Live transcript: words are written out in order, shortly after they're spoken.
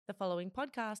The following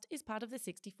podcast is part of the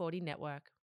 60/40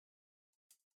 network.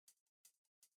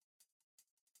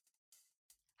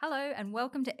 Hello and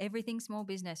welcome to Everything Small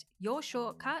Business, your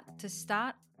shortcut to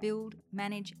start, build,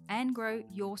 manage and grow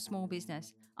your small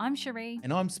business. I'm Cherie.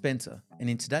 And I'm Spencer, and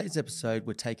in today's episode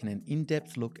we're taking an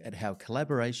in-depth look at how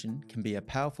collaboration can be a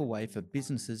powerful way for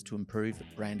businesses to improve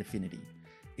brand affinity,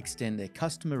 extend their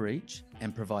customer reach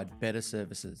and provide better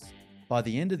services. By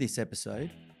the end of this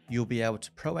episode, you'll be able to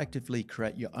proactively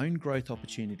create your own growth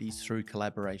opportunities through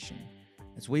collaboration,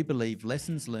 as we believe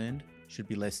lessons learned should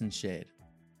be lessons shared.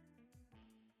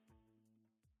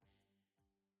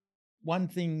 One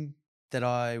thing that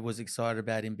I was excited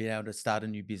about in being able to start a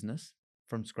new business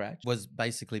from scratch was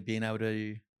basically being able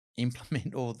to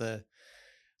implement all the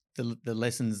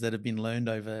lessons that have been learned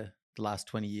over the last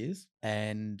 20 years.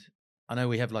 And I know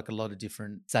we have like a lot of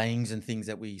different sayings and things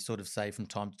that we sort of say from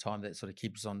time to time that sort of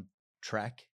keeps us on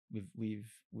track with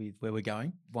where we're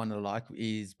going. One that I like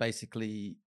is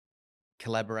basically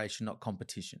collaboration, not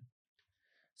competition.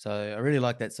 So I really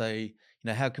like that. So,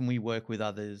 how can we work with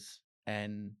others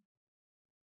and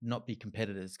not be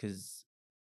competitors? Because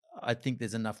I think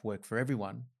there's enough work for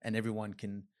everyone and everyone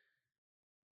can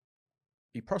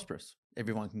be prosperous.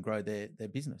 Everyone can grow their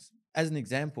business. As an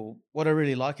example, what I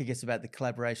really like, I guess, about the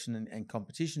collaboration and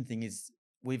competition thing is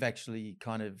we've actually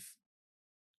kind of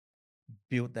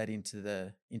built that into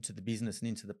the business and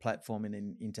into the platform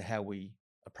and into how we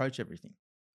approach everything.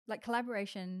 Like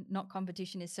collaboration, not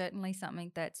competition, is certainly something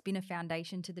that's been a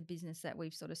foundation to the business that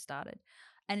we've sort of started.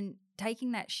 And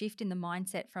taking that shift in the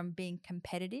mindset from being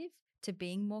competitive to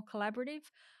being more collaborative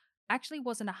actually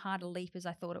wasn't a harder leap as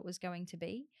I thought it was going to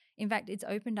be. In fact, it's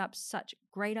opened up such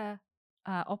greater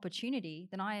opportunity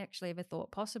than I actually ever thought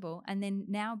possible. And then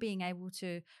now being able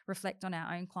to reflect on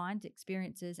our own client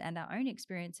experiences and our own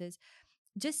experiences,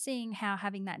 just seeing how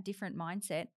having that different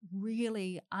mindset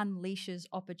really unleashes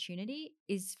opportunity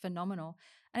is phenomenal.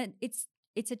 And it's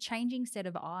a changing set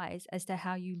of eyes as to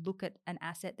how you look at an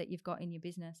asset that you've got in your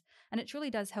business. And it truly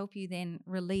does help you then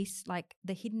release like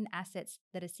the hidden assets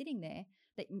that are sitting there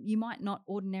that you might not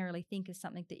ordinarily think is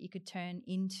something that you could turn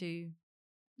into,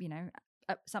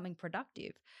 something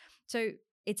productive. So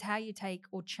it's how you take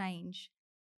or change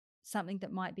something that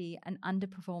might be an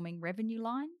underperforming revenue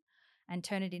line and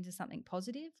turn it into something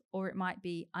positive, or it might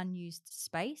be unused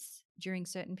space during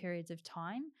certain periods of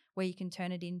time where you can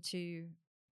turn it into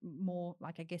more,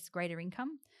 like, I guess, greater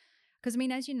income. Because, I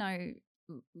mean, as you know,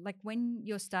 like when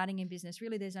you're starting in business,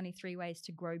 really there's only three ways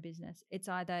to grow business. It's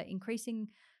either increasing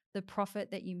the profit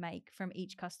that you make from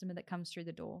each customer that comes through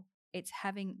the door, it's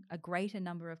having a greater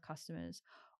number of customers,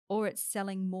 or it's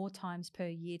selling more times per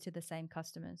year to the same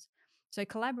customers. So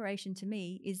collaboration to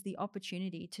me is the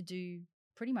opportunity to do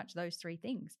pretty much those three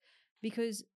things.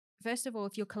 Because first of all,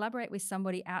 if you collaborate with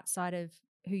somebody outside of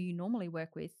who you normally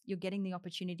work with, you're getting the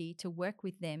opportunity to work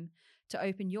with them to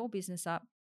open your business up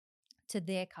to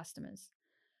their customers.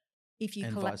 If you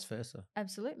vice versa.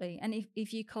 Absolutely. And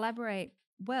if you collaborate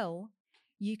well,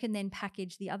 you can then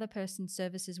package the other person's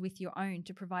services with your own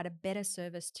to provide a better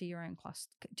service to your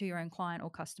own client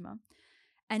or customer.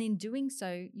 And in doing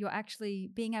so, you're actually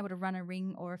being able to run a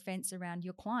ring or a fence around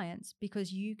your clients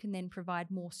because you can then provide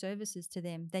more services to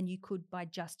them than you could by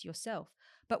just yourself,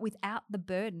 but without the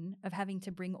burden of having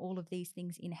to bring all of these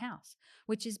things in-house,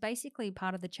 which is basically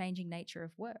part of the changing nature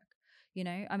of work.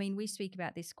 I mean, we speak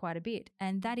about this quite a bit,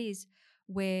 and that is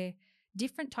where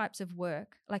different types of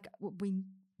work, like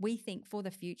we think for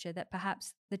the future that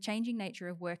perhaps the changing nature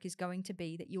of work is going to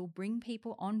be that you'll bring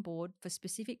people on board for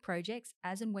specific projects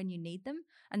as and when you need them.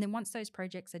 And then once those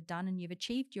projects are done and you've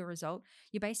achieved your result,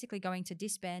 you're basically going to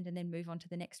disband and then move on to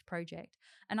the next project.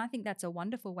 And I think that's a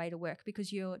wonderful way to work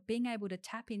because you're being able to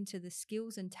tap into the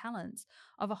skills and talents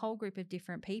of a whole group of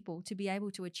different people to be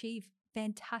able to achieve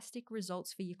fantastic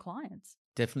results for your clients.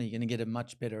 Definitely going to get a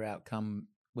much better outcome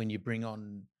when you bring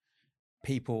on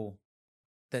people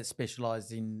that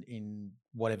specialize in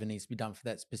whatever needs to be done for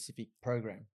that specific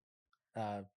program,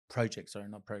 not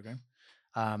program.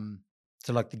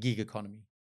 So like the gig economy.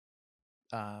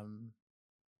 I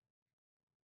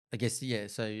guess, yeah.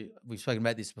 So we've spoken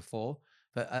about this before,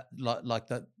 but like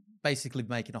that, basically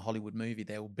making a Hollywood movie,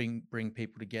 they will bring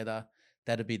people together.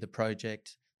 That'll be the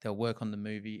project. They'll work on the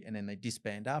movie and then they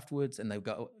disband afterwards, and they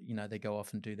go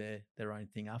off and do their own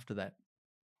thing after that.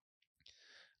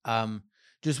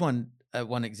 Just one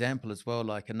example as well.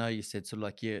 Like I know you said sort of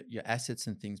like your assets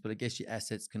and things, but I guess your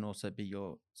assets can also be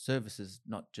your services,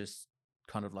 not just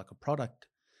kind of like a product.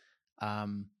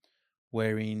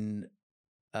 We're in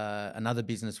another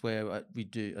business where I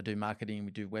do marketing,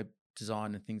 we do web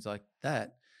design and things like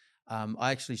that.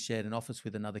 I actually shared an office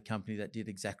with another company that did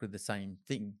exactly the same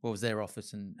thing. Well, it was their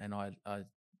office, and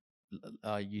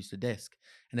I used a desk,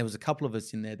 and there was a couple of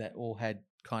us in there that all had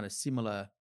kind of similar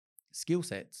skill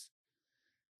sets,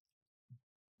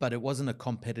 but it wasn't a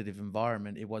competitive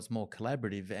environment. It was more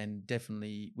collaborative, and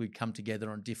definitely we'd come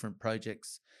together on different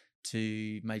projects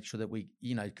to make sure that we,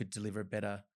 could deliver a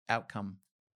better outcome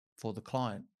for the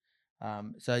client.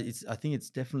 So I think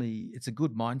it's a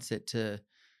good mindset to,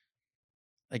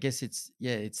 I guess it's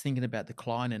thinking about the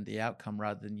client and the outcome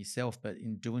rather than yourself. But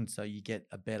in doing so, you get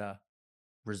a better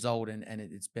result, and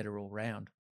it's better all round.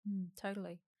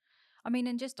 Totally. I mean,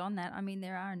 and just on that, I mean,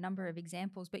 there are a number of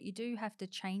examples, but you do have to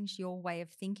change your way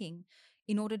of thinking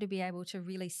in order to be able to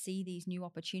really see these new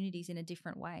opportunities in a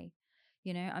different way.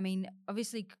 I mean,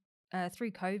 obviously,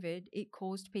 through COVID, it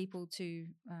caused people to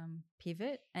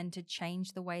pivot and to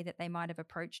change the way that they might have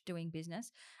approached doing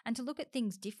business and to look at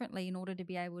things differently in order to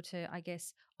be able to, I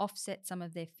guess, offset some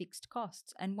of their fixed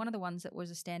costs. And one of the ones that was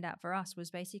a standout for us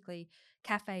was basically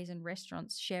cafes and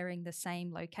restaurants sharing the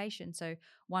same location. So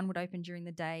one would open during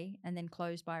the day and then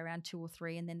close by around 2 or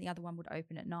 3, and then the other one would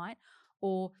open at night.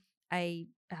 Or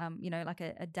like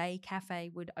a day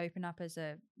cafe would open up as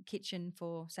a kitchen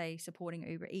for, say, supporting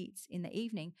Uber Eats in the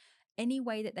evening. Any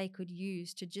way that they could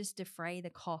use to just defray the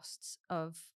costs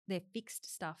of their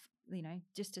fixed stuff,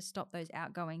 just to stop those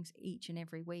outgoings each and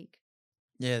every week.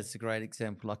 Yeah, it's a great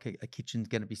example. Like a kitchen's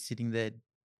going to be sitting there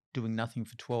doing nothing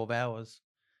for 12 hours,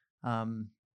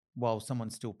 while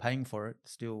someone's still paying for it.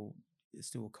 It's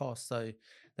still a cost. So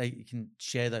they can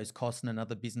share those costs, and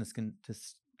another business can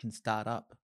start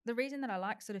up. The reason that I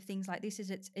like sort of things like this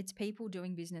is it's people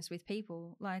doing business with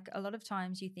people. Like a lot of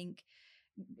times you think,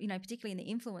 particularly in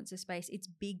the influencer space, it's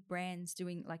big brands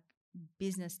doing like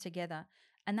business together.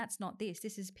 And that's not this.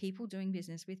 This is people doing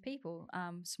business with people,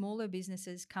 smaller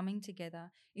businesses coming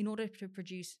together in order to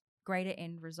produce greater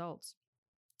end results.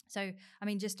 So, I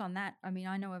mean, just on that, I mean,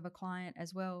 I know of a client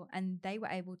as well, and they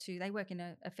work in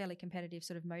a fairly competitive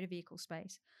sort of motor vehicle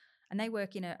space. And they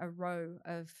work in a row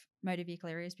of motor vehicle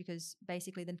areas because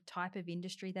basically the type of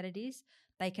industry that it is,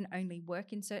 they can only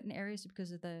work in certain areas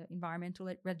because of the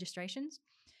environmental registrations.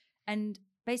 And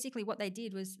basically what they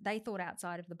did was they thought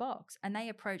outside of the box, and they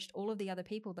approached all of the other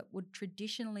people that would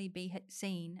traditionally be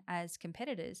seen as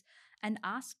competitors and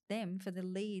asked them for the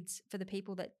leads for the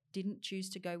people that didn't choose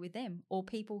to go with them, or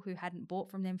people who hadn't bought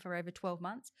from them for over 12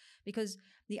 months, because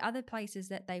the other places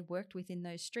that they worked with in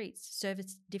those streets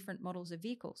serviced different models of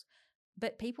vehicles.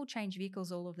 But people change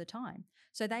vehicles all of the time.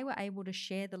 So they were able to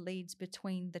share the leads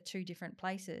between the two different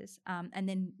places, and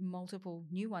then multiple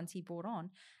new ones he brought on.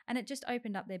 And it just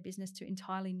opened up their business to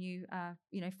entirely new,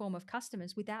 form of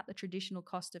customers without the traditional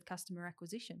cost of customer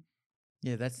acquisition.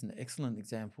 Yeah, that's an excellent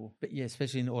example. But yeah,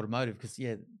 especially in automotive, because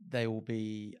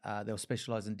they'll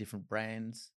specialize in different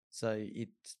brands. So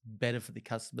it's better for the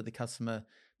customer. The customer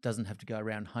doesn't have to go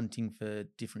around hunting for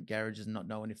different garages and not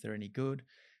knowing if they're any good.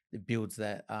 It builds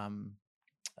that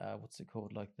what's it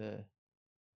called, like the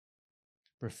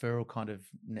referral kind of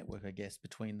network, I guess,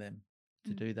 between them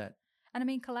to do that. And I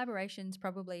mean, collaboration's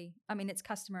probably, it's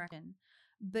customer action,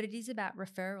 but it is about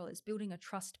referral. It's building a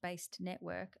trust-based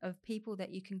network of people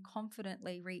that you can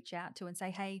confidently reach out to and say,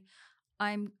 hey,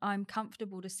 I'm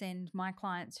comfortable to send my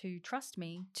clients who trust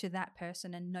me to that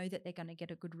person and know that they're going to get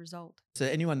a good result. So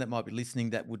anyone that might be listening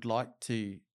that would like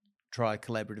to try a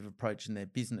collaborative approach in their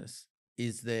business,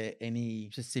 is there any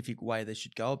specific way they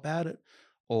should go about it?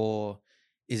 Or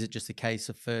is it just a case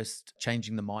of first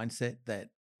changing the mindset that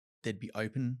they'd be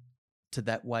open to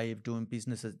that way of doing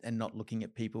business and not looking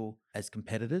at people as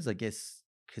competitors, I guess,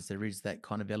 because there is that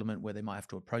kind of element where they might have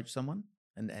to approach someone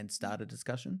and start a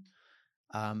discussion.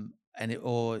 I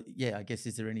guess,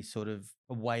 is there any sort of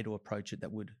a way to approach it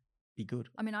that would be good?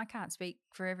 I mean, I can't speak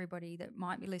for everybody that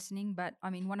might be listening, but I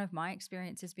mean, one of my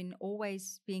experiences has been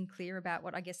always being clear about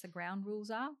what I guess the ground rules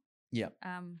are. Yeah.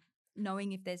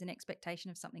 Knowing if there's an expectation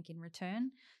of something in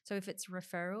return. So if it's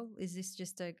referral, is this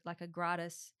just a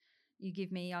gratis, you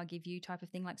give me, I'll give you type of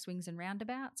thing, like swings and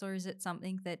roundabouts? Or is it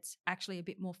something that's actually a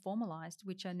bit more formalized,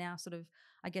 which are now sort of,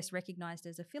 I guess, recognized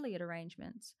as affiliate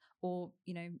arrangements or,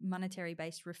 monetary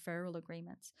based referral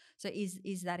agreements? So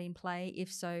is that in play? If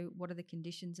so, what are the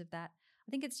conditions of that?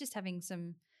 I think it's just having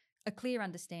a clear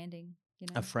understanding,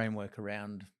 A framework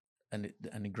around an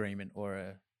agreement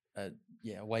or a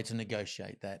way to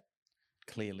negotiate that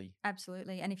clearly.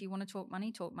 Absolutely. And if you want to talk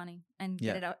money and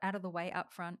get it out of the way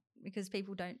up front, because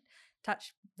people don't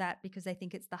touch that because they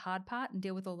think it's the hard part and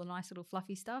deal with all the nice little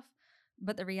fluffy stuff.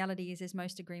 But the reality is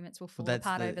most agreements will fall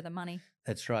apart over the money.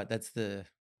 That's right. That's the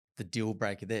deal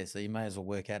breaker there. So you may as well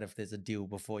work out if there's a deal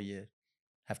before you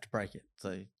have to break it.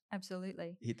 So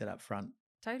Absolutely. hit that up front.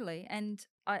 Totally. And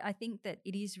I think that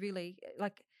it is really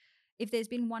like, if there's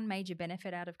been one major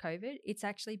benefit out of COVID, it's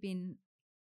actually been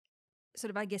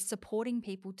sort of, I guess, supporting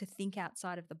people to think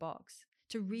outside of the box,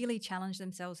 to really challenge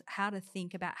themselves how to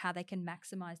think about how they can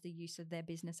maximize the use of their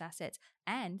business assets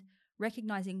and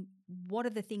recognizing what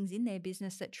are the things in their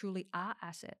business that truly are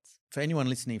assets. For anyone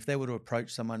listening, if they were to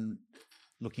approach someone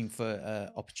looking for an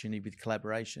opportunity with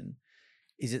collaboration,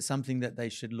 is it something that they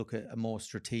should look at a more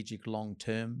strategic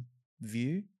long-term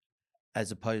view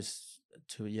as opposed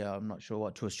to, I'm not sure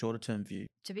what, to a shorter-term view?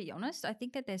 To be honest, I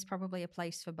think that there's probably a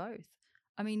place for both.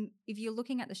 I mean, if you're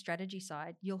looking at the strategy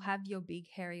side, you'll have your big,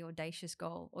 hairy, audacious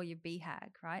goal or your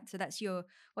BHAG, right? So that's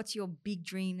what's your big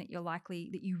dream that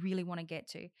you really want to get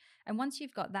to. And once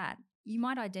you've got that, you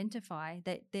might identify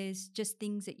that there's just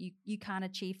things that you can't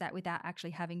achieve that without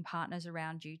actually having partners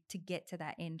around you to get to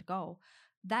that end goal.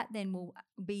 That then will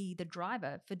be the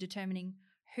driver for determining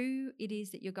who it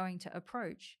is that you're going to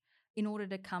approach in order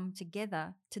to come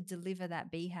together to deliver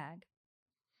that BHAG.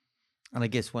 And I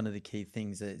guess one of the key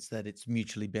things is that it's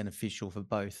mutually beneficial for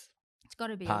both. It's got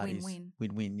to be parties. A win-win.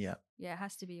 Win-win, yeah. Yeah, it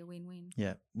has to be a win-win.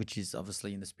 Yeah, which is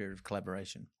obviously in the spirit of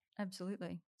collaboration.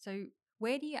 Absolutely. So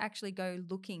where do you actually go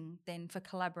looking then for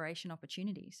collaboration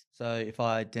opportunities? So if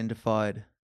I identified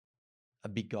a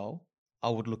big goal, I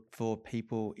would look for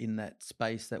people in that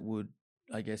space that would,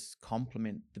 I guess,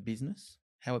 complement the business,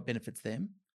 how it benefits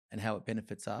them and how it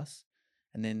benefits us.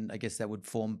 And then I guess that would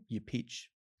form your pitch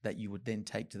that you would then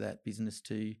take to that business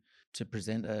to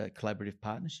present a collaborative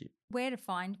partnership. Where to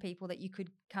find people that you could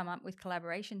come up with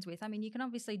collaborations with? I mean, you can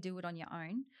obviously do it on your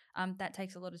own. That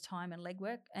takes a lot of time and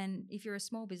legwork. And if you're a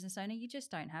small business owner, you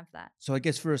just don't have that. So I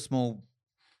guess for a small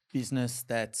business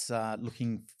that's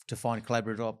looking to find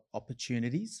collaborative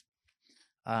opportunities,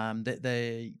 that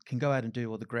they can go out and do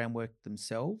all the groundwork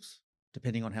themselves,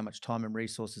 depending on how much time and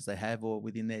resources they have or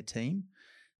within their team.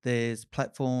 There's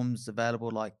platforms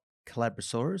available like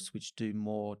Collabosaurus, which do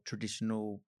more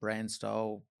traditional brand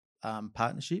style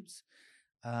partnerships.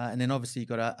 And then obviously you've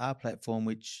got our platform,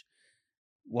 which,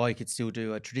 while you could still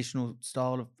do a traditional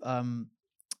style of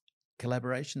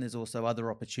collaboration, there's also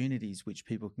other opportunities which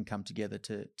people can come together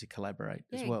to collaborate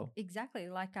as well. Exactly.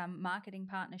 Like marketing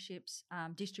partnerships,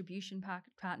 distribution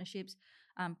partnerships,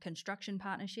 construction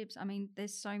partnerships. I mean,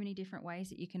 there's so many different ways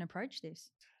that you can approach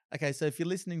this. Okay, so if you're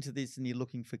listening to this and you're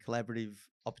looking for collaborative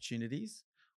opportunities,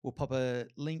 we'll pop a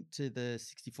link to the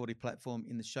 6040 platform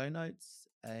in the show notes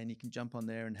and you can jump on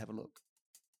there and have a look.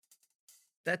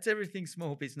 That's everything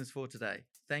small business for today.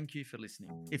 Thank you for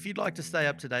listening. If you'd like to stay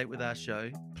up to date with our show,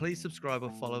 please subscribe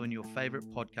or follow in your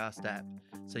favorite podcast app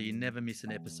so you never miss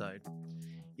an episode.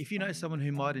 If you know someone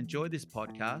who might enjoy this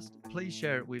podcast, please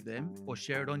share it with them or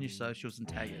share it on your socials and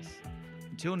tag us.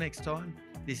 Until next time,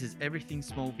 this is Everything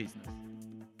Small Business.